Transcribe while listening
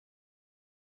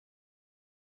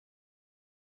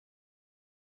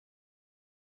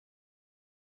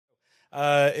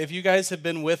If you guys have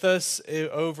been with us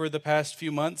over the past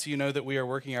few months, you know that we are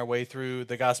working our way through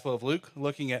the Gospel of Luke,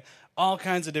 looking at all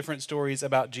kinds of different stories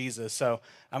about Jesus. So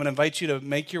I'm going to invite you to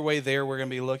make your way there. We're going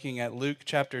to be looking at Luke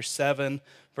chapter 7,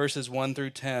 verses 1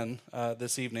 through 10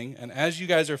 this evening. And as you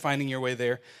guys are finding your way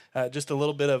there, just a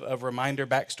little bit of reminder,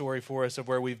 backstory for us of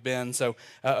where we've been. So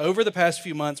over the past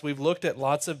few months, we've looked at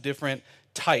lots of different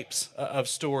types of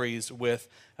stories with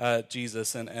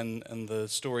Jesus and the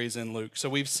stories in Luke. So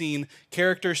we've seen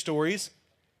character stories,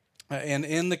 and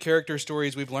in the character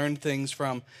stories, we've learned things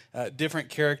from different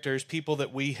characters, people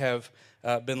that we have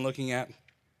been looking at.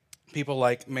 People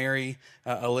like Mary,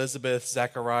 Elizabeth,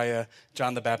 Zechariah,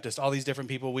 John the Baptist, all these different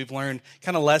people. We've learned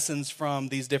kind of lessons from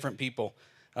these different people.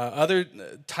 Other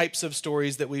types of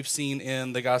stories that we've seen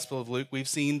in the Gospel of Luke, we've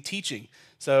seen teaching.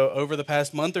 So over the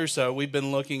past month or so, we've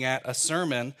been looking at a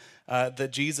sermon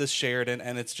that Jesus shared,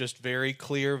 and it's just very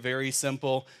clear, very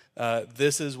simple.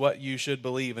 This is what you should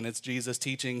believe, and it's Jesus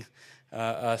teaching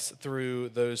us through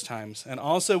those times. And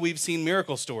also we've seen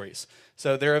miracle stories.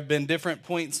 So there have been different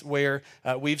points where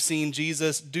we've seen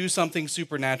Jesus do something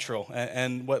supernatural.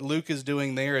 And what Luke is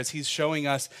doing there is he's showing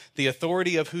us the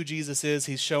authority of who Jesus is.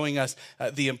 He's showing us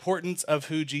the importance of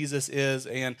who Jesus is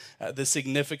and the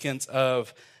significance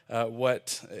of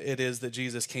what it is that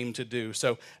Jesus came to do.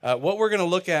 So what we're going to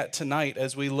look at tonight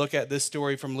as we look at this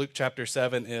story from Luke chapter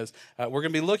 7 is we're going to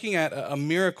be looking at a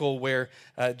miracle where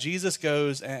Jesus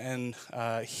goes and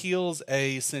heals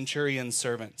a centurion's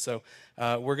servant. So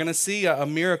we're going to see a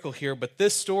miracle here, but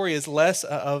this story is less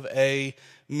of a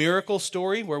miracle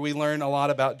story where we learn a lot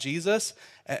about Jesus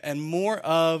and more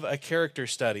of a character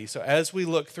study. So as we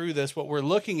look through this, what we're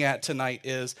looking at tonight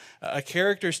is a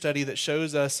character study that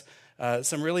shows us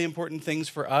some really important things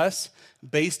for us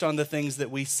based on the things that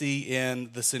we see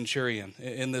in the centurion,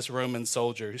 in this Roman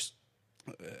soldier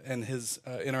and his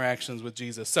interactions with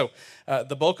Jesus. So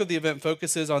the bulk of the event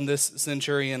focuses on this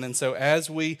centurion, and so as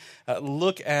we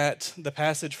look at the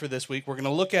passage for this week, we're going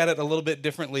to look at it a little bit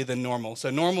differently than normal.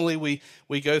 So normally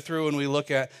we go through and we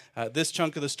look at this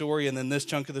chunk of the story, and then this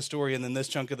chunk of the story, and then this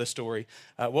chunk of the story.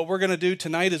 What we're going to do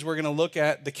tonight is we're going to look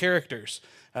at the characters.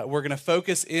 We're going to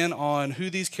focus in on who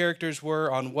these characters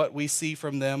were, on what we see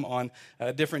from them, on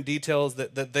different details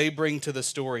that they bring to the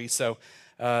story. So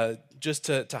just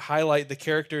to highlight the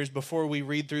characters before we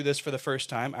read through this for the first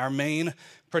time, our main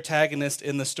protagonist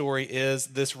in the story is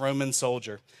this Roman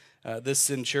soldier, this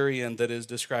centurion that is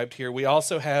described here. We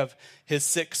also have his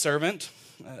sick servant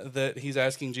that he's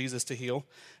asking Jesus to heal.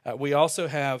 We also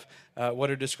have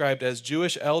what are described as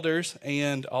Jewish elders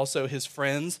and also his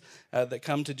friends that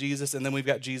come to Jesus, and then we've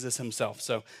got Jesus himself.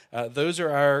 So those are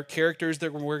our characters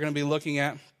that we're going to be looking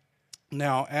at.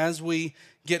 Now, as we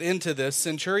get into this,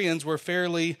 centurions were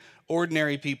fairly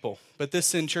ordinary people, but this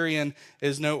centurion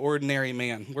is no ordinary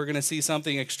man. We're going to see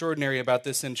something extraordinary about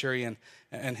this centurion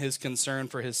and his concern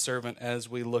for his servant as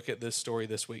we look at this story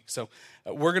this week. So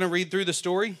we're going to read through the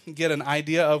story, get an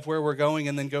idea of where we're going,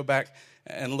 and then go back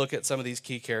and look at some of these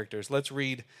key characters. Let's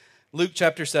read Luke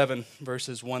chapter 7,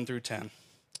 verses 1 through 10.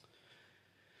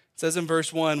 It says in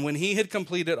verse 1, "When he had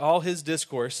completed all his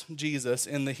discourse, Jesus,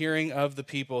 in the hearing of the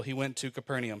people, he went to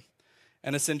Capernaum.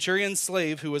 And a centurion's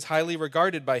slave who was highly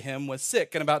regarded by him was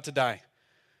sick and about to die.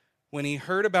 When he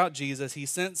heard about Jesus, he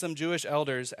sent some Jewish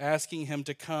elders asking him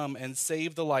to come and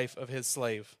save the life of his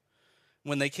slave.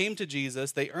 When they came to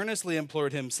Jesus, they earnestly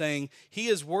implored him, saying, 'He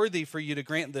is worthy for you to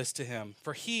grant this to him,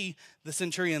 for he, the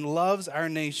centurion, loves our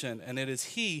nation, and it is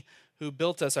he who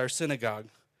built us our synagogue.'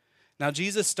 Now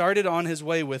Jesus started on his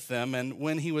way with them, and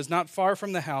when he was not far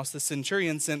from the house, the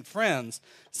centurion sent friends,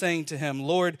 saying to him,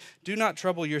 'Lord, do not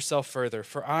trouble yourself further,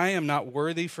 for I am not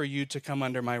worthy for you to come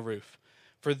under my roof.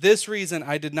 For this reason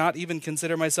I did not even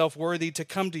consider myself worthy to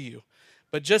come to you.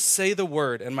 But just say the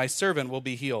word, and my servant will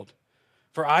be healed.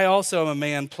 For I also am a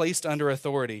man placed under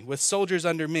authority, with soldiers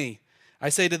under me. I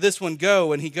say to this one,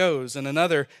 go, and he goes, and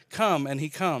another, come, and he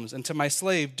comes, and to my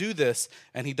slave, do this,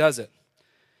 and he does it.'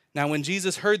 Now when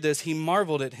Jesus heard this, he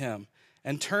marveled at him,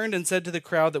 and turned and said to the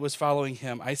crowd that was following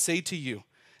him, 'I say to you,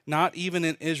 not even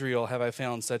in Israel have I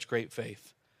found such great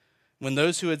faith.' When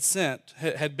those who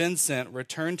had been sent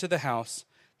returned to the house,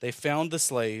 they found the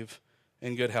slave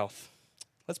in good health."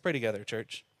 Let's pray together,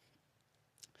 church.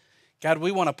 God,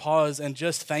 we want to pause and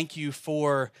just thank you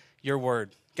for your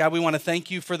word. God, we want to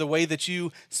thank you for the way that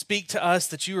you speak to us,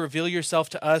 that you reveal yourself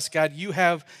to us. God, you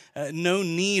have no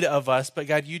need of us, but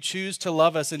God, you choose to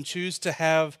love us and choose to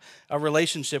have a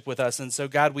relationship with us. And so,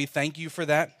 God, we thank you for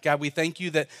that. God, we thank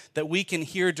you that we can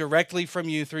hear directly from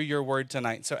you through your word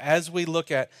tonight. So as we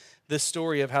look at this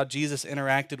story of how Jesus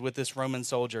interacted with this Roman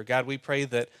soldier, God, we pray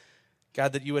that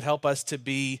God, that you would help us to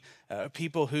be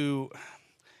people who,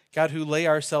 God, who lay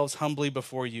ourselves humbly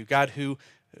before you. God, who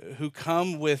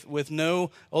come with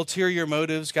no ulterior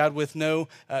motives, God, with no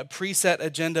preset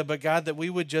agenda, but God, that we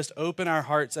would just open our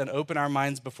hearts and open our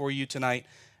minds before you tonight,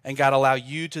 and God, allow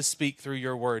you to speak through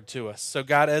your word to us. So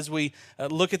God, as we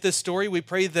look at this story, we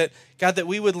pray that, God, that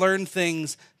we would learn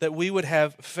things, that we would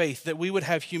have faith, that we would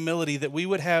have humility, that we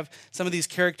would have some of these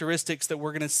characteristics that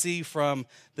we're going to see from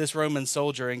this Roman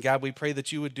soldier. And God, we pray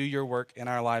that you would do your work in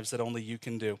our lives that only you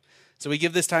can do. So we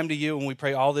give this time to you, and we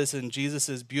pray all this in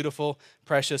Jesus' beautiful,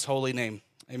 precious, holy name.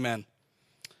 Amen.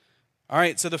 All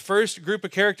right, so the first group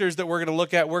of characters that we're going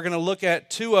to look at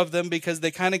two of them because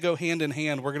they kind of go hand in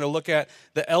hand. We're going to look at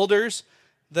the elders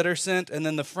that are sent and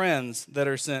then the friends that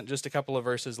are sent just a couple of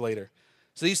verses later.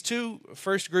 So these two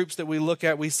first groups that we look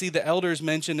at, we see the elders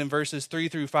mentioned in verses 3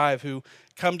 through 5 who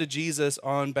come to Jesus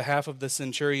on behalf of the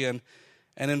centurion.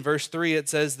 And in verse 3, it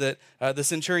says that the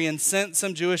centurion sent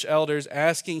some Jewish elders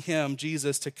asking him,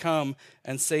 Jesus, to come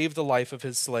and save the life of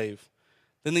his slave.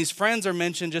 Then these friends are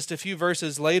mentioned just a few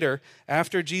verses later.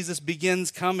 After Jesus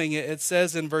begins coming, it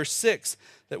says in verse 6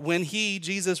 that when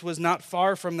Jesus, was not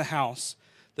far from the house,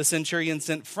 the centurion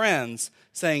sent friends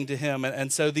saying to him.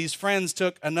 And so these friends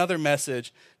took another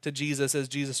message to Jesus as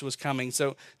Jesus was coming.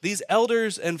 So these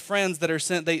elders and friends that are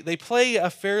sent, they play a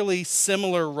fairly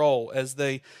similar role as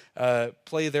they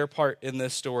play their part in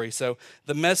this story. So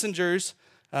the messengers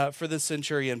for the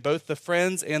centurion, both the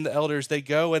friends and the elders, they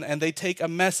go and they take a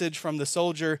message from the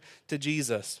soldier to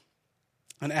Jesus.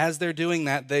 And as they're doing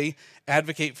that, they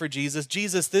advocate for Jesus.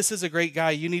 Jesus, this is a great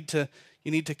guy. You need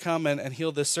to come and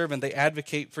heal this servant. They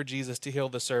advocate for Jesus to heal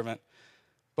the servant.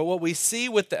 But what we see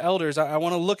with the elders, I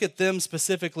want to look at them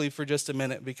specifically for just a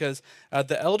minute because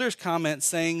the elders' comment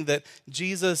saying that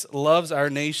Jesus loves our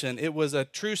nation, it was a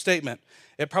true statement.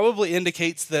 It probably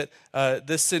indicates that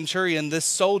this centurion, this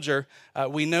soldier,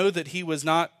 we know that he was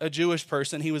not a Jewish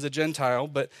person, he was a Gentile,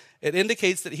 but it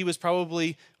indicates that he was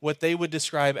probably what they would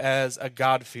describe as a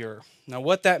God-fearer. Now,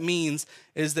 what that means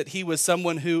is that he was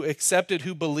someone who accepted,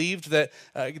 who believed that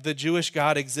the Jewish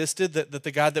God existed, that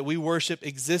the God that we worship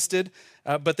existed,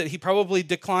 but that he probably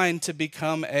declined to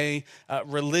become a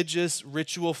religious,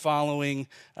 ritual-following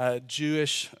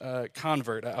Jewish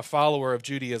convert, a follower of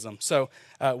Judaism. So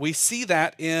we see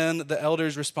that in the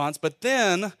elders' response, but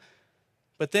then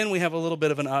we have a little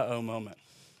bit of an uh-oh moment,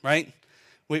 right?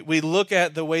 We look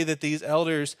at the way that these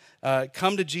elders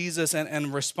come to Jesus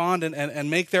and respond and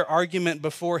make their argument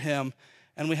before him,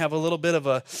 and we have a little bit of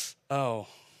a, oh,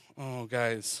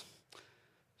 guys.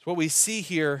 So what we see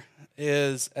here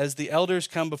is as the elders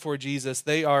come before Jesus,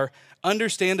 they are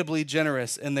understandably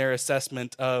generous in their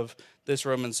assessment of this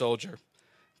Roman soldier,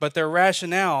 but their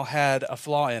rationale had a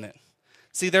flaw in it.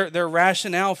 See, their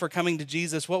rationale for coming to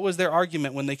Jesus, what was their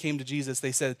argument when they came to Jesus?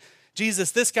 They said,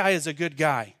 Jesus, this guy is a good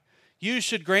guy. You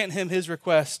should grant him his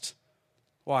request.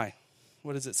 Why?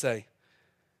 What does it say?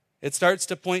 It starts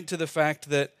to point to the fact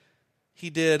that he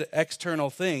did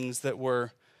external things that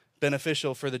were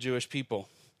beneficial for the Jewish people.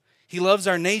 He loves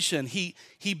our nation. He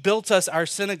built us our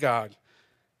synagogue.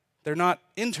 They're not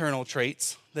internal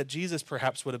traits that Jesus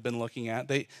perhaps would have been looking at.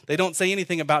 They don't say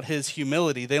anything about his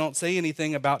humility. They don't say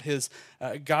anything about his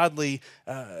godly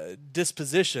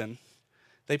disposition.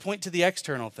 They point to the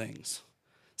external things.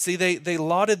 See, they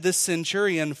lauded this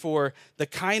centurion for the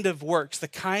kind of works, the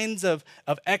kinds of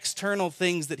external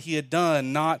things that he had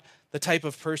done, not the type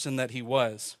of person that he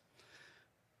was.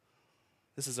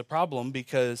 This is a problem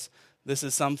because this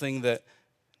is something that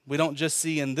we don't just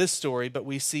see in this story, but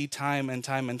we see time and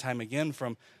time and time again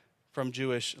from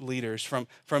Jewish leaders,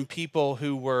 from people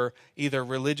who were either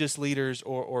religious leaders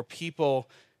or people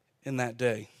in that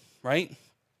day, right?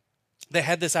 They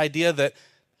had this idea that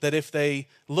if they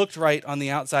looked right on the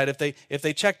outside, if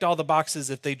they checked all the boxes,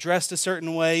 if they dressed a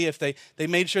certain way, if they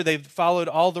made sure they followed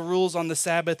all the rules on the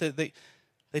Sabbath, that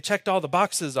they checked all the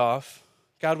boxes off,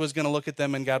 God was going to look at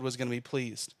them and God was going to be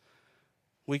pleased.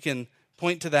 We can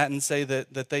point to that and say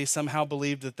that they somehow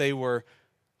believed that they were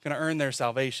going to earn their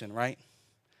salvation, right?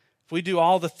 If we do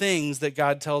all the things that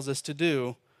God tells us to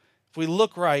do, if we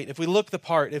look right, if we look the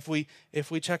part, if we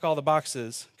check all the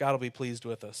boxes, God will be pleased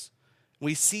with us.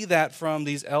 We see that from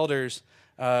these elders'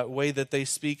 way that they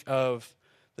speak of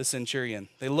the centurion.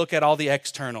 They look at all the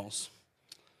externals.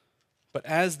 But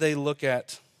as they look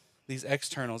at these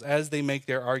externals, as they make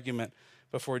their argument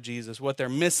before Jesus, what they're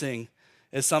missing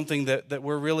is something that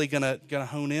we're really gonna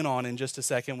hone in on in just a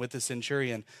second with the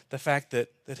centurion. The fact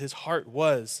that his heart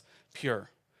was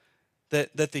pure.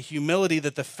 That the humility,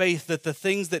 that the faith, that the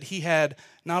things that he had,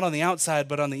 not on the outside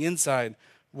but on the inside,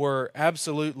 were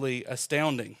absolutely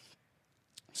astounding.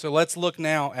 So let's look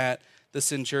now at the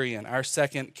centurion, our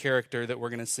second character that we're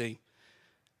going to see.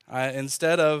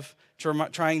 Instead of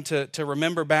trying to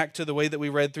remember back to the way that we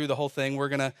read through the whole thing, we're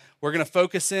gonna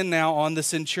focus in now on the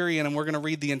centurion, and we're gonna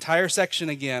read the entire section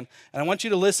again. And I want you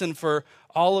to listen for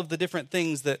all of the different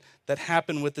things that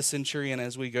happen with the centurion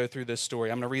as we go through this story.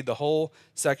 I'm gonna read the whole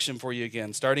section for you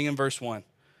again, starting in verse 1.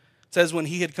 It says, "When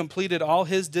he had completed all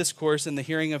his discourse in the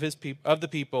hearing of the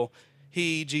people,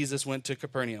 he, Jesus, went to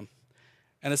Capernaum.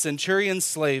 And a centurion's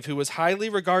slave who was highly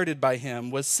regarded by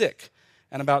him was sick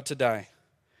and about to die.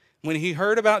 When he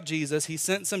heard about Jesus, he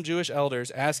sent some Jewish elders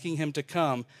asking him to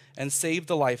come and save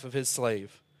the life of his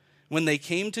slave. When they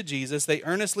came to Jesus, they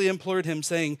earnestly implored him,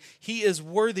 saying, 'He is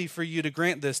worthy for you to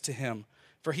grant this to him,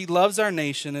 for he loves our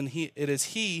nation, and it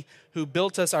is he who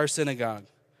built us our synagogue.'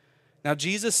 Now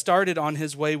Jesus started on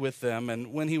his way with them,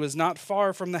 and when he was not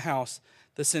far from the house,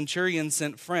 the centurion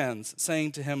sent friends,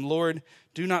 saying to him, 'Lord,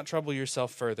 do not trouble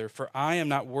yourself further, for I am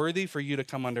not worthy for you to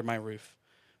come under my roof.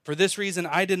 For this reason,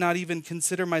 I did not even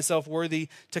consider myself worthy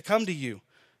to come to you.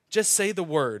 Just say the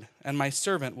word, and my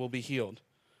servant will be healed.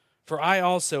 For I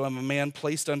also am a man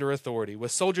placed under authority,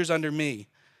 with soldiers under me.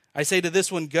 I say to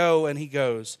this one, go, and he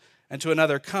goes, and to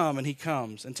another, come, and he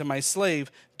comes, and to my slave,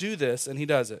 do this, and he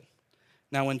does it.'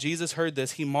 Now when Jesus heard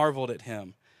this, he marveled at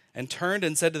him, and turned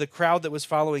and said to the crowd that was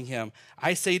following him,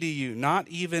 'I say to you, not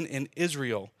even in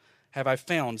Israel have I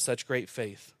found such great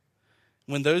faith.'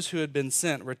 When those who had been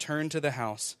sent returned to the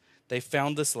house, they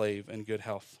found the slave in good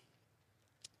health."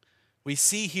 We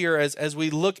see here as we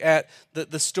look at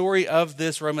the story of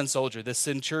this Roman soldier, this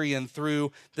centurion,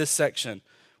 through this section,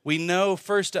 we know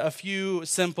first a few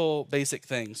simple basic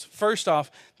things. First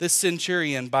off, this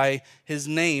centurion, by his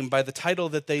name, by the title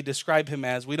that they describe him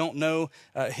as, we don't know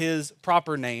his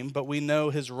proper name, but we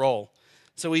know his role.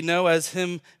 So we know as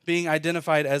him being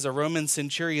identified as a Roman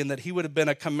centurion that he would have been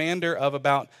a commander of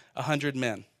about 100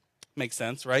 men. Makes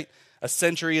sense, right? A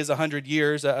century is 100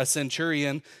 years. A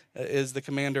centurion is the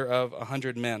commander of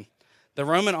 100 men. The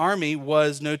Roman army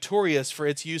was notorious for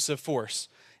its use of force.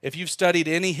 If you've studied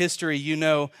any history, you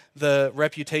know the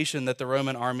reputation that the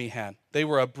Roman army had. They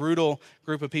were a brutal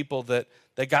group of people that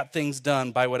got things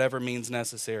done by whatever means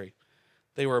necessary.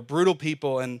 They were a brutal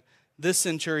people, and this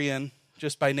centurion,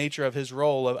 just by nature of his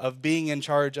role of being in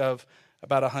charge of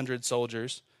about 100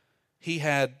 soldiers, he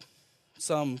had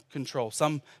some control,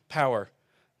 some power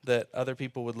that other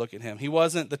people would look at him. He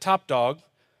wasn't the top dog,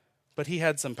 but he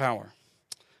had some power.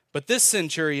 But this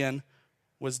centurion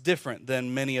was different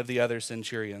than many of the other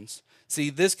centurions. See,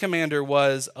 this commander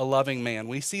was a loving man.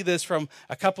 We see this from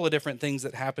a couple of different things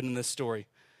that happen in this story.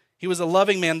 He was a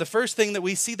loving man. The first thing that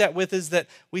we see that with is that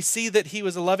we see that he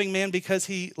was a loving man because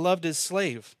he loved his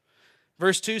slave.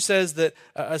 Verse 2 says that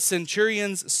a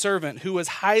centurion's servant who was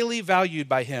highly valued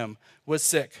by him was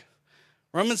sick.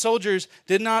 Roman soldiers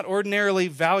did not ordinarily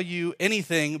value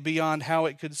anything beyond how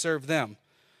it could serve them,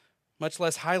 much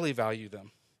less highly value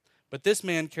them. But this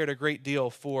man cared a great deal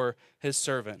for his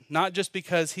servant, not just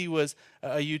because he was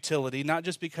a utility, not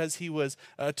just because he was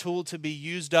a tool to be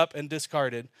used up and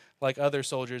discarded like other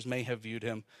soldiers may have viewed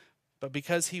him, but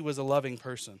because he was a loving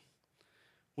person.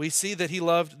 We see that he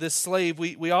loved this slave.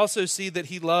 We also see that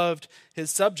he loved his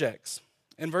subjects.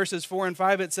 In verses 4 and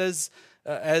 5, it says,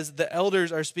 as the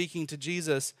elders are speaking to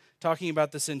Jesus, talking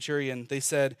about the centurion, they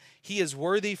said, "He is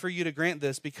worthy for you to grant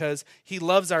this because he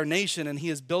loves our nation and he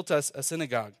has built us a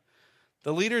synagogue."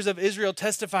 The leaders of Israel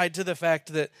testified to the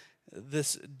fact that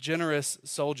this generous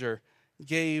soldier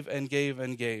gave and gave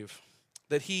and gave,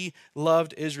 that he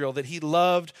loved Israel, that he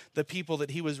loved the people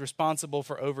that he was responsible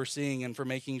for overseeing and for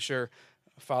making sure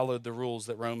followed the rules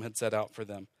that Rome had set out for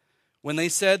them. When they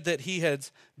said that he had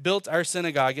built our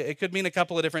synagogue, it could mean a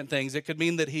couple of different things. It could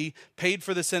mean that he paid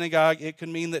for the synagogue. It could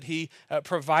mean that he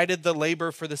provided the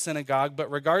labor for the synagogue.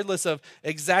 But regardless of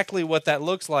exactly what that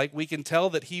looks like, we can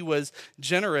tell that he was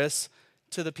generous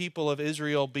to the people of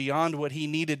Israel beyond what he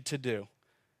needed to do.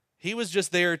 He was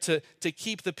just there to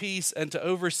keep the peace and to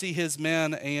oversee his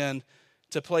men and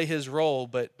to play his role,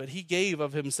 but he gave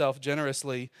of himself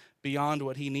generously beyond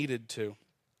what he needed to.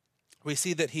 We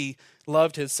see that he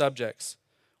loved his subjects.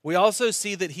 We also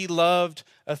see that he loved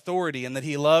authority and that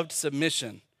he loved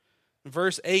submission. In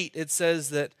verse 8, it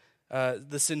says that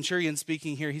the centurion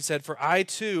speaking here, he said, "For I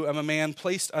too am a man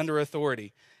placed under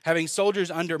authority, having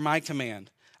soldiers under my command.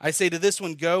 I say to this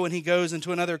one, go, and he goes, and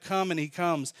to another, come, and he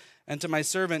comes, and to my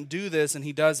servant, do this, and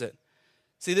he does it."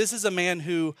 See, this is a man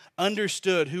who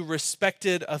understood, who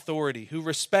respected authority, who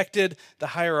respected the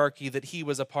hierarchy that he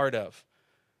was a part of.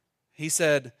 He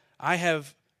said, "I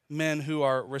have men who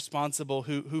are responsible,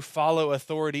 who follow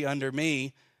authority under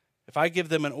me. If I give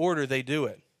them an order, they do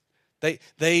it.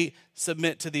 They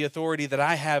submit to the authority that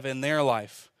I have in their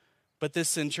life. But this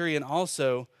centurion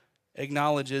also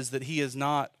acknowledges that he is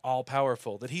not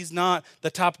all-powerful, that he's not the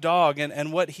top dog.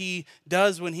 And what he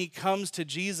does when he comes to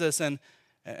Jesus and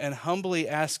humbly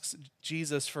asks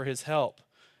Jesus for his help,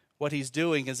 what he's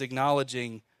doing is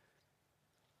acknowledging,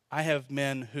 I have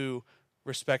men who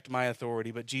respect my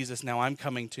authority, but Jesus, now I'm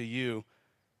coming to you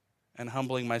and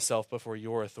humbling myself before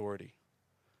your authority.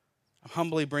 I'm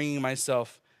humbly bringing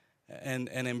myself and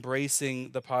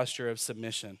embracing the posture of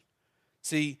submission.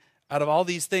 See, out of all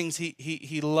these things,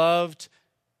 he loved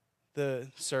the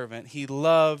servant. He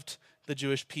loved the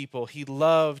Jewish people. He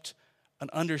loved an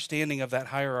understanding of that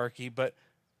hierarchy. But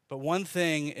one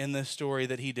thing in this story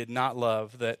that he did not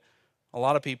love, that a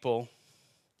lot of people,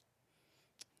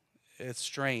 it's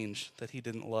strange that he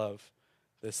didn't love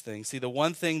this thing. See, the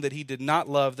one thing that he did not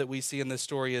love that we see in this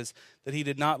story is that he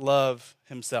did not love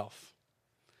himself.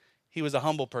 He was a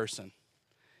humble person.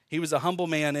 He was a humble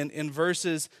man. In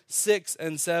verses 6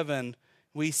 and 7,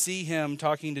 we see him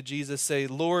talking to Jesus say,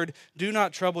 Lord, do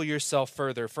not trouble yourself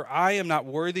further, for I am not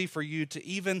worthy for you to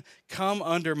even come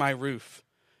under my roof.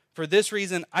 For this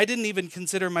reason, I didn't even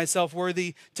consider myself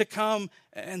worthy to come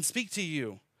and speak to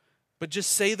you. But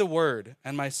just say the word,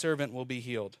 and my servant will be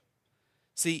healed.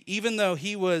 See, even though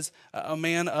he was a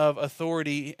man of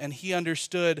authority and he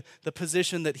understood the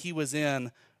position that he was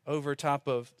in over top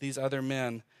of these other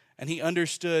men, and he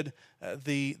understood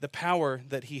the power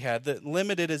that he had, that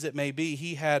limited as it may be,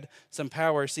 he had some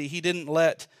power. See, he didn't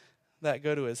let that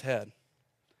go to his head.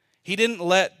 He didn't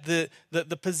let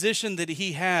the position that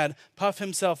he had puff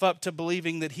himself up to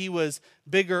believing that he was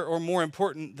bigger or more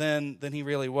important than he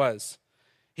really was.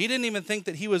 He didn't even think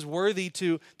that he was worthy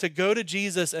to go to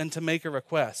Jesus and to make a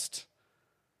request.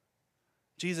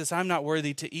 Jesus, I'm not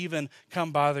worthy to even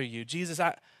come bother you. Jesus,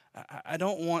 I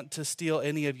don't want to steal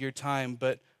any of your time,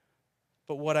 but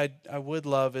what I would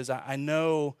love is I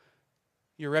know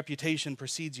your reputation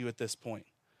precedes you at this point.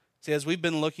 See, as we've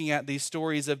been looking at these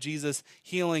stories of Jesus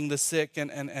healing the sick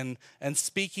and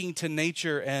speaking to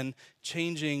nature and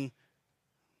changing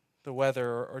the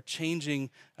weather or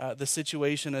changing the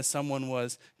situation as someone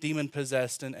was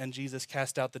demon-possessed and Jesus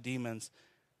cast out the demons,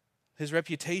 his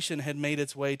reputation had made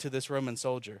its way to this Roman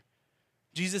soldier.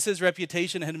 Jesus'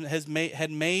 reputation had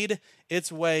made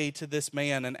its way to this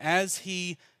man. And as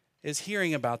he is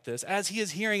hearing about this, as he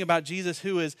is hearing about Jesus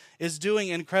who is doing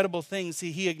incredible things,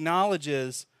 see, he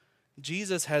acknowledges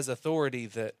Jesus has authority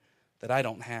that I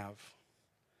don't have.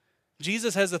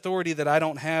 Jesus has authority that I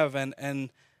don't have, and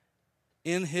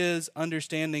in his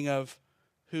understanding of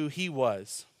who he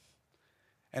was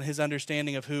and his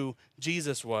understanding of who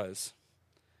Jesus was,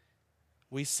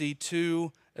 we see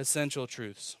two essential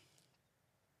truths.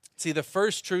 See, the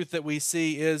first truth that we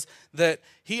see is that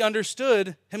he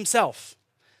understood himself.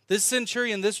 This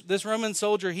centurion, this Roman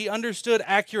soldier, he understood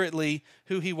accurately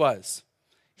who he was.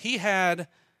 He had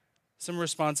some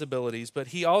responsibilities, but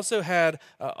he also had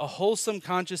a wholesome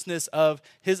consciousness of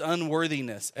his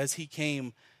unworthiness as he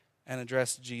came and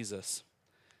addressed Jesus.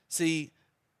 See,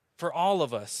 for all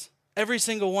of us, every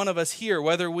single one of us here,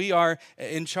 whether we are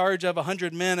in charge of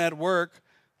 100 men at work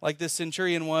like this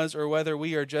centurion was, or whether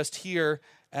we are just here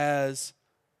as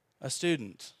a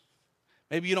student.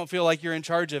 Maybe you don't feel like you're in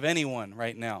charge of anyone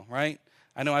right now, right?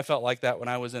 I know I felt like that when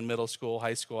I was in middle school,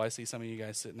 high school. I see some of you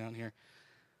guys sitting down here.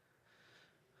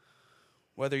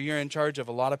 Whether you're in charge of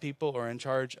a lot of people or in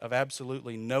charge of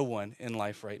absolutely no one in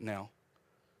life right now,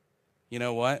 you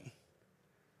know what?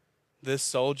 This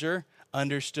soldier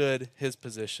understood his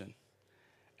position.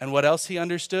 And what else he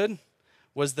understood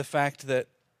was the fact that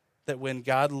when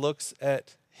God looks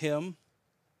at him,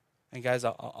 and guys,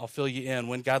 I'll fill you in,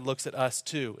 when God looks at us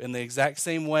too, in the exact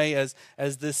same way as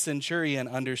this centurion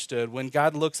understood, when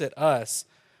God looks at us,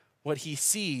 what he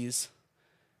sees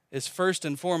is first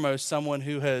and foremost someone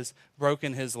who has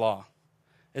broken his law.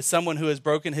 Is someone who has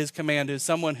broken his command, is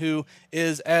someone who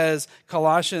is, as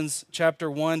Colossians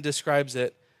chapter 1 describes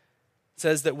it,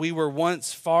 says that we were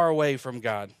once far away from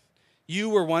God. You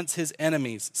were once his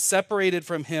enemies, separated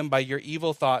from him by your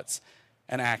evil thoughts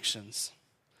and actions.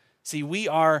 See, we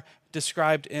are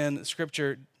described in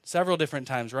Scripture several different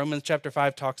times. Romans chapter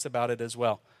 5 talks about it as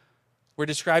well. We're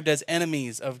described as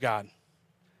enemies of God.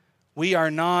 We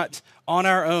are not on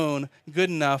our own good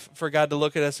enough for God to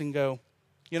look at us and go,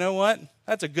 you know what?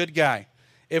 That's a good guy.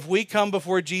 If we come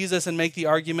before Jesus and make the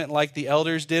argument like the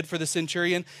elders did for the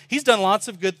centurion, he's done lots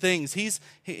of good things.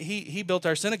 He built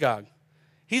our synagogue.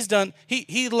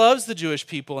 He loves the Jewish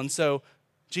people, and so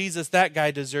Jesus, that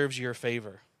guy deserves your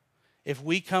favor. If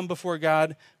we come before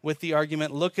God with the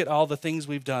argument, look at all the things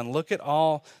we've done. Look at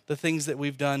all the things that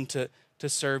we've done to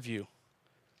serve you.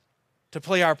 to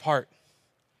play our part.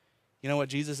 You know what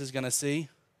Jesus is going to see?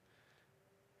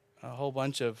 A whole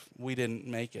bunch of we didn't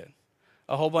make it.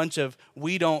 A whole bunch of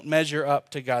we don't measure up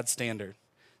to God's standard.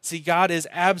 See, God is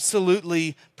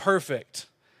absolutely perfect.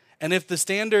 And if the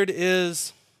standard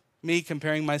is me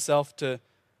comparing myself to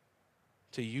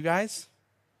you guys,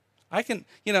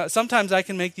 sometimes I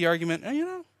can make the argument,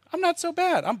 I'm not so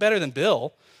bad. I'm better than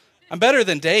Bill. I'm better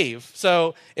than Dave.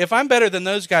 So if I'm better than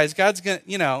those guys, God's going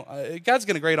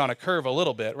to grade on a curve a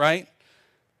little bit, right?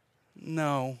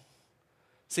 No.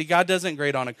 See, God doesn't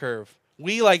grade on a curve.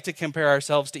 We like to compare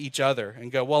ourselves to each other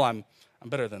and go, well, I'm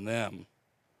better than them.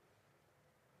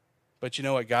 But you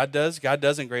know what God does? God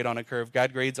doesn't grade on a curve.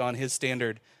 God grades on his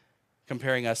standard,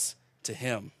 comparing us to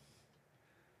him.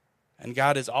 And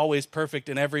God is always perfect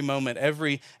in every moment.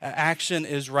 Every action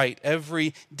is right.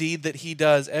 Every deed that he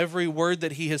does, every word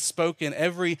that he has spoken,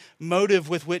 every motive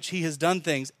with which he has done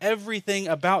things, everything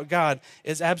about God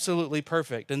is absolutely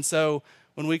perfect. And so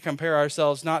when we compare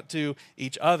ourselves not to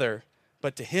each other,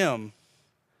 but to him,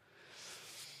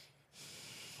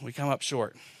 we come up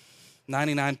short.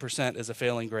 99% is a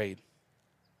failing grade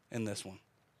in this one.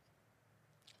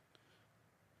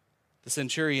 The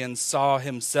centurion saw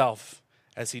himself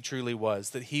as he truly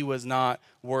was, that he was not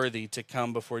worthy to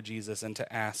come before Jesus and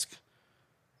to ask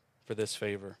for this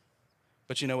favor.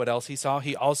 But you know what else he saw?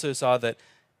 He also saw that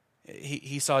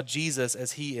he saw Jesus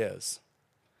as he is.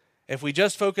 If we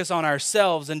just focus on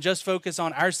ourselves and just focus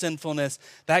on our sinfulness,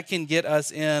 that can get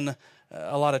us in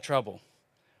a lot of trouble.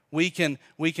 We can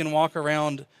walk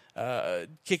around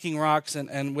kicking rocks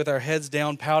and with our heads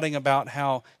down, pouting about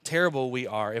how terrible we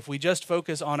are. If we just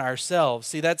focus on ourselves,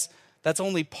 see, that's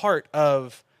only part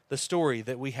of the story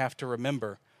that we have to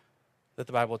remember that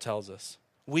the Bible tells us.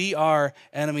 We are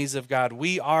enemies of God.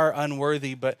 We are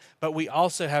unworthy, but we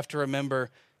also have to remember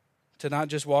to not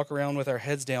just walk around with our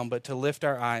heads down, but to lift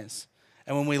our eyes.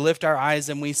 And when we lift our eyes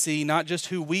and we see not just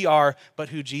who we are, but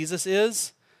who Jesus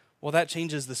is, well, that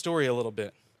changes the story a little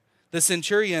bit. The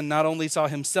centurion not only saw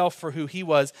himself for who he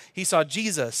was, he saw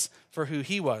Jesus for who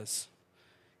he was.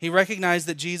 He recognized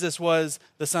that Jesus was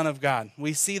the Son of God.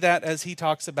 We see that as he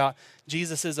talks about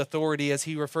Jesus' authority, as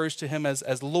he refers to him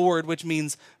as Lord, which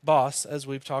means boss, as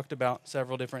we've talked about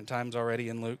several different times already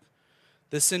in Luke.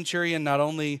 This centurion not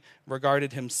only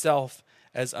regarded himself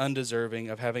as undeserving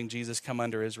of having Jesus come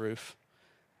under his roof,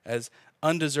 as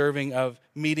undeserving of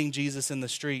meeting Jesus in the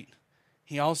street,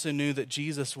 he also knew that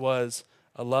Jesus was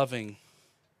a loving,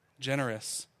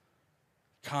 generous,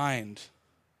 kind,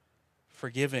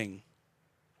 forgiving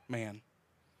man.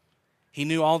 He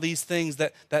knew all these things,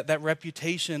 that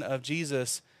reputation of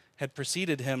Jesus had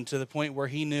preceded him to the point where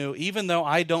he knew, even though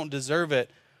I don't deserve it,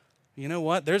 you know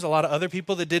what? There's a lot of other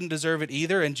people that didn't deserve it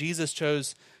either, and Jesus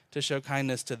chose to show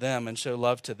kindness to them and show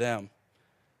love to them.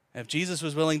 If Jesus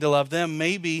was willing to love them,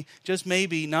 maybe, just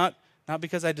maybe, not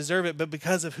because I deserve it, but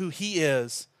because of who he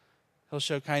is, he'll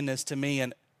show kindness to me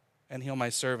and heal my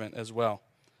servant as well.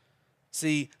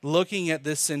 See, looking at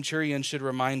this centurion should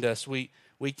remind us we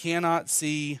cannot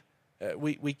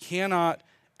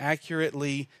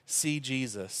accurately see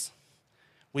Jesus.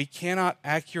 We cannot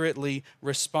accurately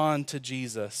respond to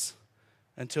Jesus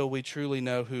until we truly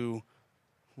know who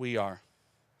we are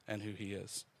and who he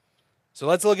is. So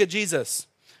let's look at Jesus.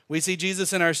 We see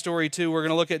Jesus in our story too. We're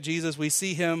going to look at Jesus. We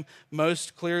see him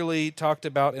most clearly talked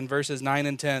about in verses 9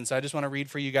 and 10. So I just want to read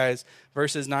for you guys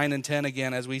verses 9 and 10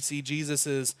 again as we see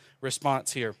Jesus'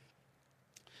 response here.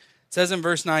 It says in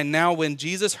verse 9, "Now when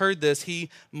Jesus heard this, he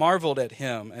marveled at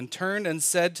him and turned and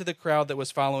said to the crowd that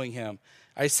was following him,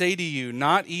 'I say to you,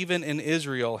 not even in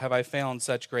Israel have I found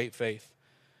such great faith.'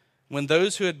 When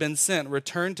those who had been sent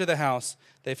returned to the house,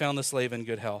 they found the slave in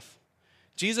good health."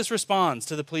 Jesus responds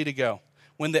to the plea to go.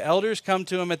 When the elders come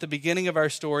to him at the beginning of our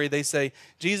story, they say,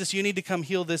 "Jesus, you need to come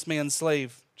heal this man's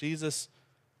slave." Jesus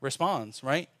responds,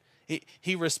 right?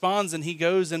 He responds and he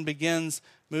goes and begins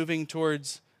moving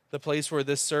towards the place where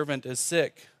this servant is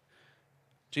sick.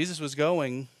 Jesus was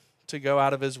going to go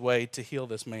out of his way to heal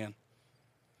this man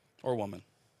or woman.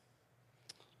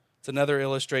 It's another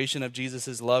illustration of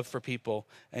Jesus' love for people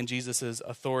and Jesus'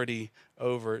 authority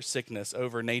over sickness,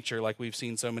 over nature, like we've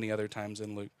seen so many other times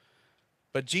in Luke.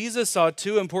 But Jesus saw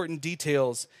two important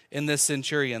details in this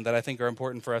centurion that I think are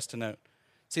important for us to note.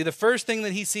 See, the first thing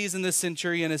that he sees in this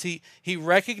centurion is he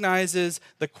recognizes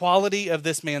the quality of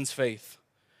this man's faith.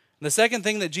 And the second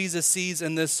thing that Jesus sees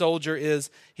in this soldier is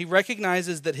he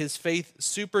recognizes that his faith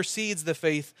supersedes the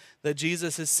faith that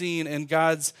Jesus has seen in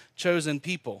God's chosen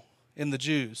people, in the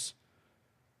Jews.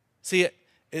 See,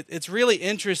 it's really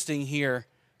interesting here.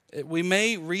 We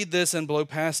may read this and blow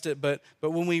past it, but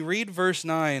when we read verse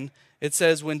 9, it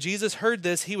says, "When Jesus heard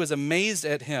this, he was amazed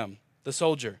at him." the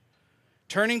soldier.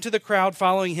 Turning to the crowd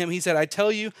following him, he said, I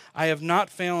tell you, I have not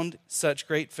found such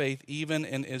great faith even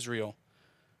in Israel.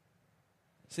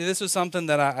 See, this was something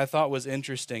that I thought was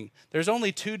interesting. There's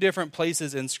only 2 different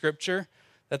places in Scripture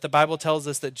that the Bible tells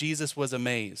us that Jesus was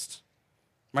amazed,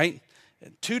 right?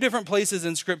 2 different places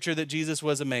in Scripture that Jesus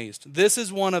was amazed. This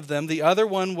is one of them. The other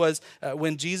one was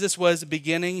when Jesus was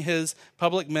beginning his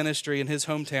public ministry in his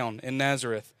hometown in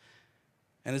Nazareth,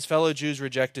 and his fellow Jews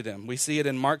rejected him. We see it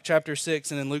in Mark chapter 6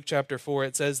 and in Luke chapter 4.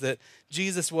 It says that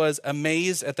Jesus was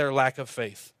amazed at their lack of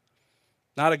faith.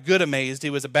 Not a good amazed, he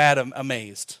was a bad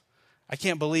amazed. I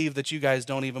can't believe that you guys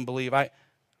don't even believe.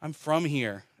 I'm from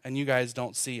here, and you guys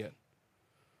don't see it.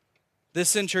 This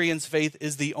centurion's faith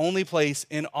is the only place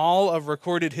in all of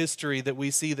recorded history that we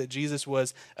see that Jesus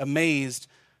was amazed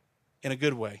in a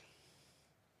good way.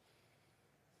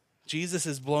 Jesus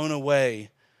is blown away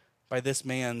by this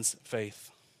man's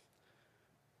faith,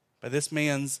 by this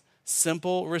man's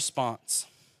simple response,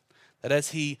 that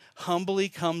as he humbly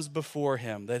comes before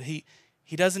him, that he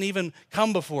doesn't even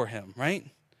come before him, right?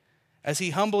 As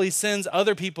he humbly sends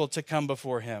other people to come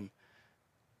before him.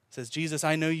 Says, Jesus,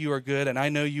 I know you are good, and I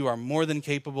know you are more than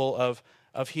capable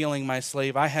of healing my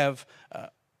slave. I have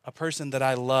a person that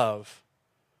I love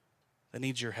that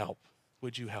needs your help.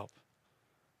 Would you help?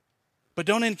 But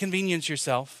don't inconvenience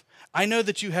yourself. I know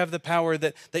that you have the power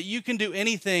that you can do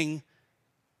anything.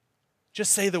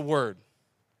 Just say the word.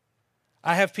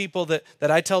 I have people that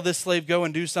I tell this slave, go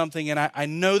and do something, and I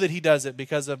know that he does it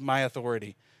because of my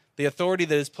authority. The authority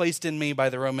that is placed in me by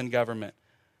the Roman government.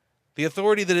 The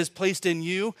authority that is placed in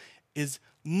you is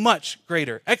much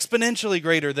greater, exponentially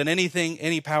greater than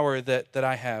any power that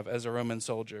I have as a Roman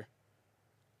soldier.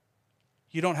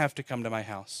 You don't have to come to my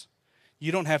house.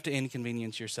 You don't have to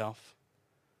inconvenience yourself.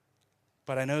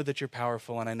 But I know that you're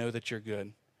powerful and I know that you're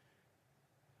good.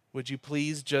 Would you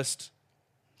please just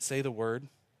say the word?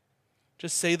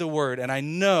 Just say the word, and I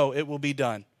know it will be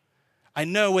done. I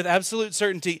know with absolute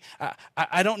certainty,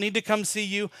 I don't need to come see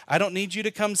you. I don't need you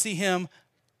to come see him.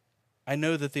 I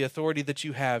know that the authority that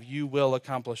you have, you will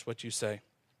accomplish what you say.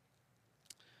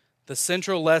 The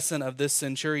central lesson of this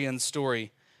centurion's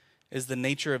story is the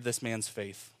nature of this man's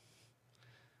faith.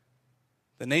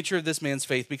 The nature of this man's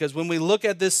faith, because when we look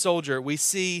at this soldier, we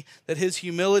see that his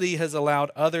humility has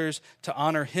allowed others to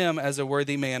honor him as a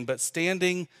worthy man, but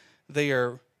standing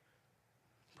there,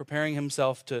 preparing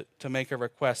himself to make a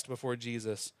request before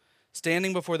Jesus,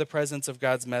 standing before the presence of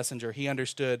God's messenger, he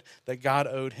understood that God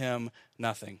owed him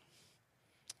nothing.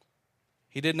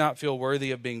 He did not feel worthy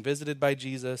of being visited by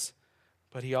Jesus,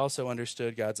 but he also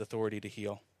understood God's authority to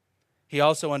heal. He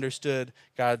also understood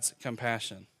God's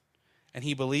compassion, and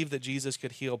he believed that Jesus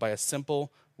could heal by a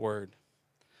simple word.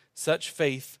 Such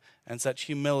faith and such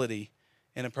humility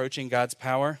in approaching God's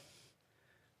power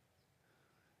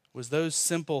was those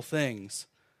simple things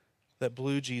that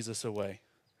blew Jesus away,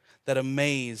 that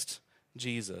amazed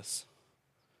Jesus.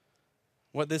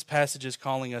 What this passage is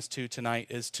calling us to tonight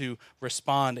is to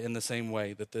respond in the same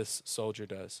way that this soldier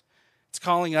does. It's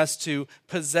calling us to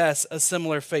possess a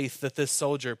similar faith that this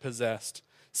soldier possessed.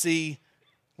 See,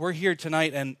 we're here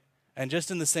tonight, and just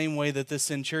in the same way that this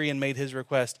centurion made his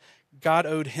request, God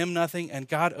owed him nothing, and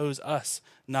God owes us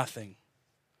nothing.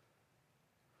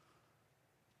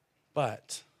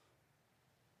 But,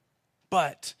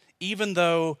 even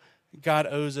though God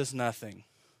owes us nothing,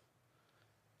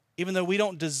 even though we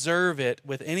don't deserve it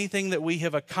with anything that we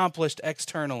have accomplished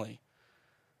externally,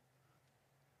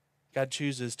 God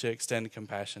chooses to extend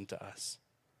compassion to us.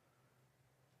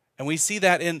 And we see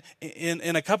that in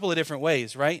a couple of different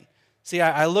ways, right? See,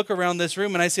 I look around this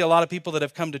room and I see a lot of people that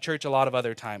have come to church a lot of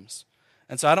other times.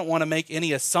 And so I don't want to make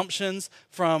any assumptions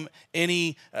from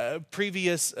any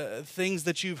previous things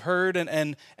that you've heard.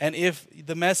 And if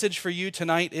the message for you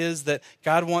tonight is that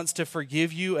God wants to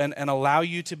forgive you and allow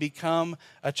you to become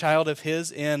a child of his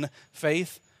in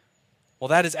faith, well,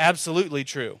 that is absolutely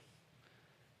true.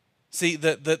 See,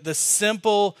 the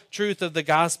simple truth of the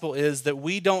gospel is that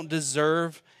we don't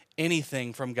deserve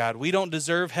anything from God. We don't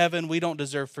deserve heaven. We don't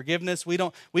deserve forgiveness. We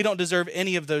don't deserve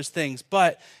any of those things.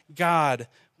 But God,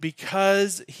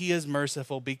 because he is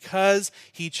merciful, because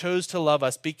he chose to love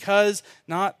us,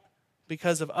 not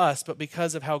because of us, but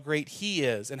because of how great he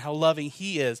is and how loving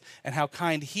he is and how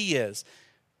kind he is.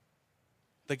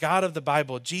 The God of the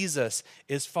Bible, Jesus,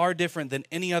 is far different than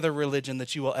any other religion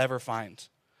that you will ever find.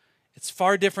 It's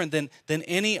far different than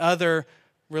any other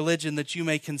religion that you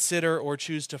may consider or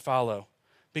choose to follow.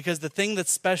 Because the thing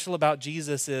that's special about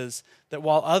Jesus is that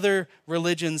while other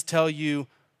religions tell you,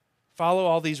 follow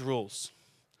all these rules,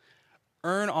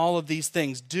 earn all of these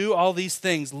things, do all these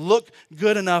things, look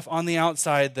good enough on the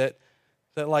outside that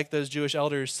That like those Jewish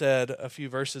elders said a few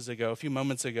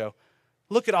moments ago,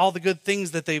 look at all the good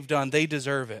things that they've done. They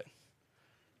deserve it.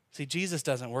 See, Jesus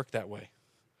doesn't work that way.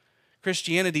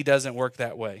 Christianity doesn't work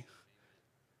that way.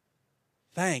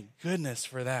 Thank goodness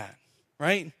for that,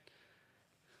 right?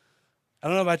 I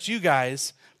don't know about you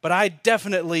guys, but I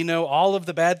definitely know all of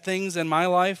the bad things in my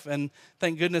life, and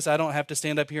thank goodness I don't have to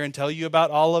stand up here and tell you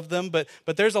about all of them, but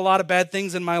there's a lot of bad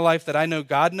things in my life that I know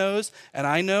God knows, and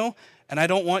I know, and I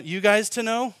don't want you guys to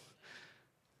know,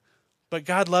 but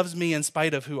God loves me in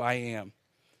spite of who I am.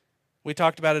 We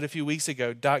talked about it a few weeks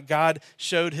ago. God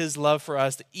showed his love for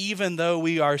us. Even though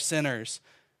we are sinners,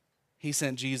 he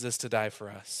sent Jesus to die for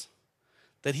us.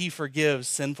 That he forgives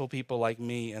sinful people like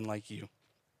me and like you.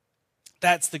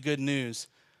 That's the good news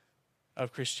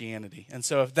of Christianity. And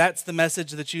so if that's the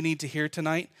message that you need to hear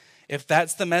tonight, if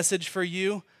that's the message for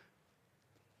you,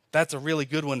 that's a really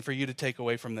good one for you to take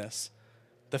away from this.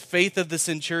 The faith of the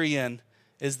centurion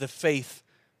is the faith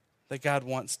that God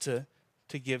wants to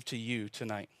give to you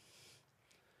tonight.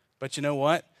 But you know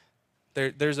what?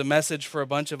 There's a message for a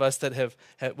bunch of us that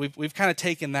we've kind of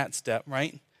taken that step,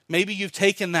 right? Maybe you've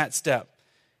taken that step.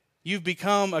 You've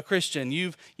become a Christian.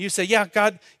 You say, yeah,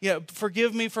 God,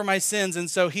 forgive me for my sins. And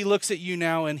so he looks at you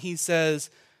now and he says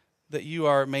that you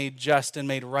are made just and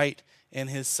made right in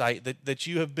his sight, that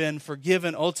you have been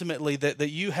forgiven ultimately, that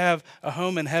you have a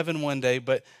home in heaven one day,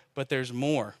 but there's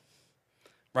more,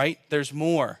 right? There's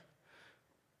more.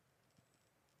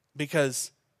 Because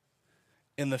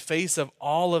in the face of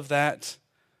all of that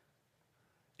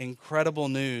incredible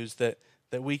news that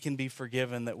we can be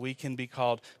forgiven, that we can be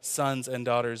called sons and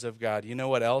daughters of God, you know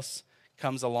what else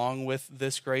comes along with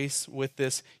this grace, with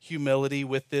this humility,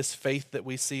 with this faith that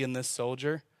we see in this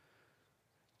soldier?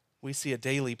 We see a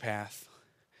daily path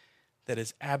that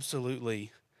is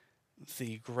absolutely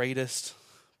the greatest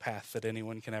path that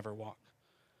anyone can ever walk.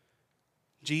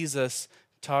 Jesus,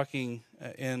 talking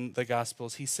in the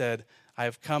Gospels, he said, I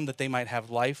have come that they might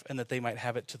have life and that they might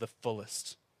have it to the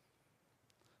fullest.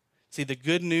 See, the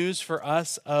good news for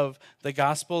us of the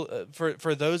gospel,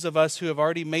 for those of us who have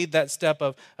already made that step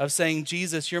of saying,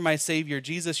 Jesus, you're my Savior,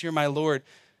 Jesus, you're my Lord,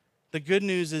 the good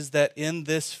news is that in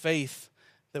this faith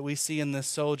that we see in this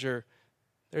soldier,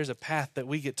 there's a path that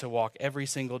we get to walk every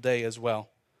single day as well.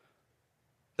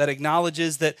 That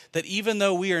acknowledges that even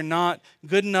though we are not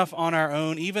good enough on our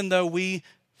own, even though we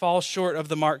fall short of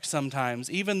the mark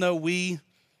sometimes, even though we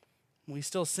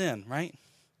still sin, right?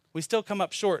 We still come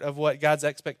up short of what God's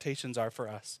expectations are for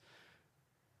us.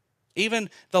 Even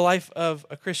the life of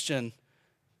a Christian,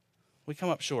 we come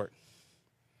up short.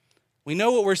 We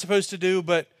know what we're supposed to do,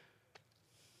 but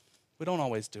we don't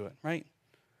always do it, right?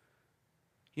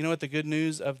 You know what the good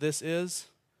news of this is?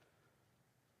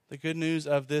 The good news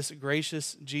of this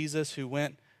gracious Jesus who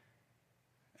went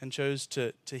and chose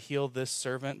to heal this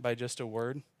servant by just a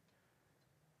word.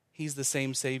 He's the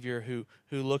same Savior who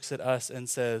looks at us and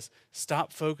says,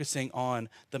 stop focusing on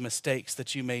the mistakes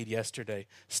that you made yesterday.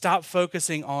 Stop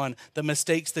focusing on the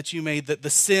mistakes that you made, the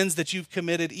sins that you've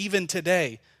committed even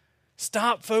today.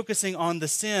 Stop focusing on the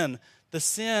sin. The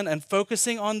sin and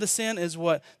focusing on the sin is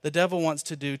what the devil wants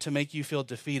to do to make you feel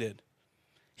defeated.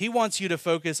 He wants you to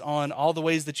focus on all the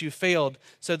ways that you failed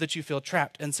so that you feel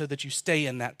trapped and so that you stay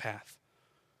in that path.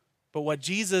 But what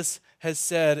Jesus has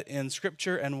said in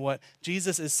Scripture and what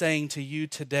Jesus is saying to you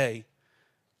today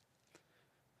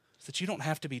is that you don't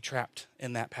have to be trapped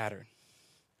in that pattern.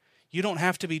 You don't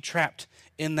have to be trapped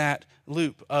in that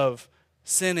loop of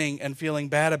sinning and feeling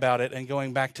bad about it and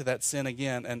going back to that sin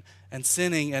again and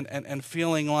sinning and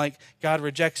feeling like God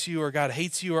rejects you or God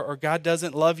hates you or God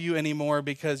doesn't love you anymore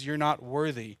because you're not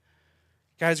worthy.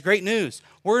 Guys, great news.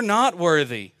 We're not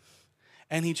worthy.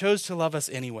 And he chose to love us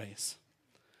anyways.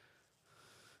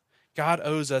 God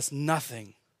owes us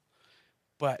nothing,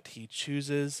 but he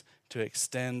chooses to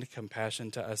extend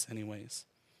compassion to us anyways.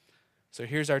 So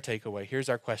here's our takeaway. Here's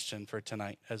our question for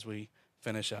tonight as we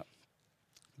finish up.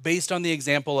 Based on the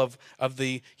example of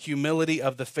the humility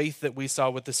of the faith that we saw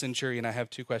with the centurion, I have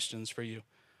two questions for you.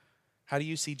 How do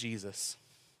you see Jesus?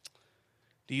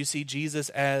 Do you see Jesus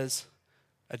as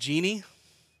a genie?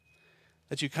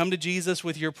 That you come to Jesus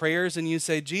with your prayers and you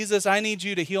say, Jesus, I need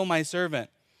you to heal my servant.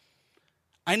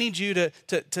 I need you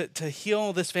to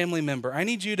heal this family member. I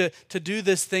need you to do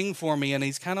this thing for me. And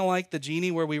he's kind of like the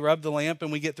genie where we rub the lamp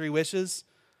and we get 3 wishes.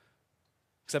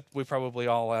 Except we probably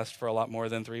all asked for a lot more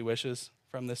than 3 wishes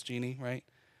from this genie, right?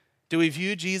 Do we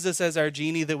view Jesus as our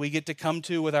genie that we get to come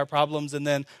to with our problems and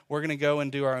then we're going to go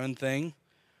and do our own thing?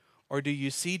 Or do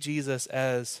you see Jesus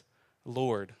as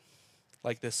Lord,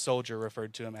 like this soldier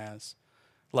referred to him as,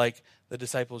 like the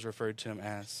disciples referred to him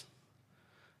as?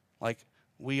 Like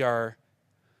we are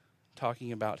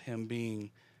talking about him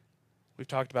being, we've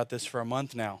talked about this for a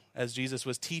month now, as Jesus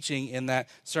was teaching in that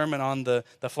sermon on the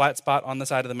flat spot on the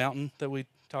side of the mountain that we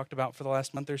talked about for the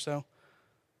last month or so.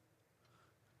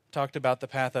 Talked about the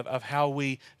path of how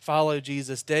we follow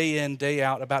Jesus day in, day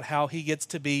out, about how he gets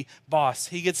to be boss,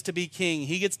 he gets to be king,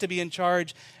 he gets to be in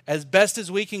charge as best as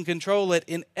we can control it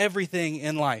in everything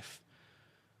in life.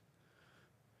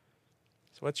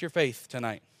 So what's your faith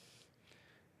tonight?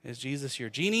 Is Jesus your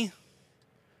genie,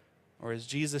 or is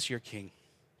Jesus your king?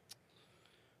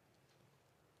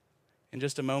 In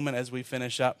just a moment as we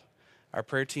finish up, our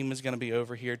prayer team is going to be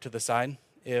over here to the side.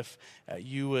 If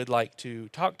you would like to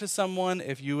talk to someone,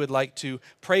 if you would like to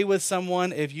pray with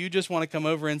someone, if you just want to come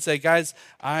over and say, guys,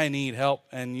 I need help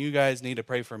and you guys need to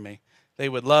pray for me, they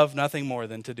would love nothing more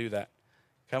than to do that.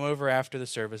 Come over after the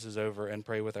service is over and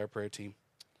pray with our prayer team.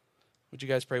 Would you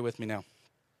guys pray with me now?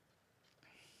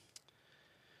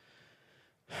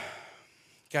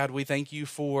 God, we thank you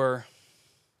for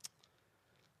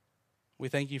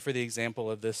the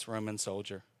example of this Roman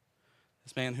soldier,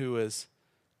 this man who is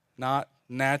not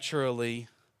naturally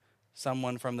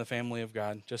someone from the family of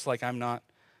God, just like I'm not.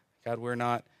 God, we're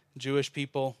not Jewish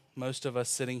people, most of us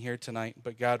sitting here tonight,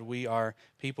 but God, we are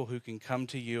people who can come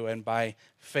to you and by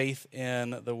faith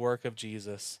in the work of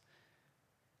Jesus,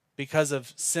 because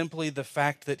of simply the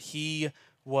fact that he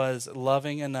was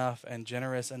loving enough and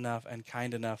generous enough and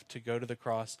kind enough to go to the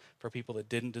cross for people that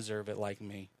didn't deserve it like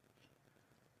me.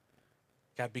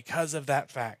 God, because of that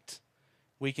fact,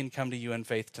 we can come to you in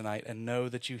faith tonight and know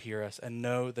that you hear us and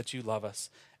know that you love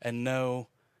us and know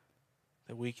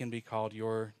that we can be called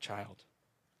your child.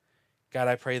 God,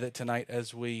 I pray that tonight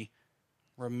as we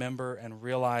remember and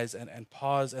realize and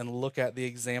pause and look at the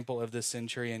example of this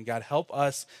centurion, God, help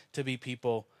us to be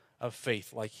people of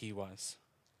faith like he was.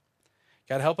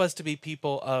 God, help us to be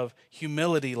people of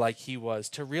humility like he was,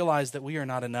 to realize that we are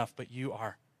not enough, but you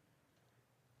are.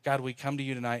 God, we come to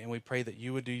you tonight and we pray that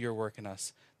you would do your work in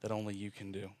us that only you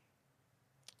can do.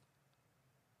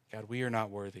 God, we are not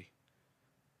worthy,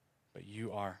 but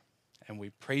you are. And we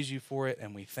praise you for it,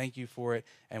 and we thank you for it,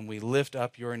 and we lift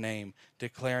up your name,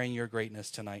 declaring your greatness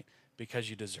tonight because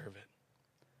you deserve it.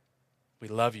 We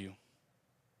love you.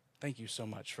 Thank you so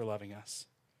much for loving us.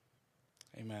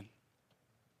 Amen.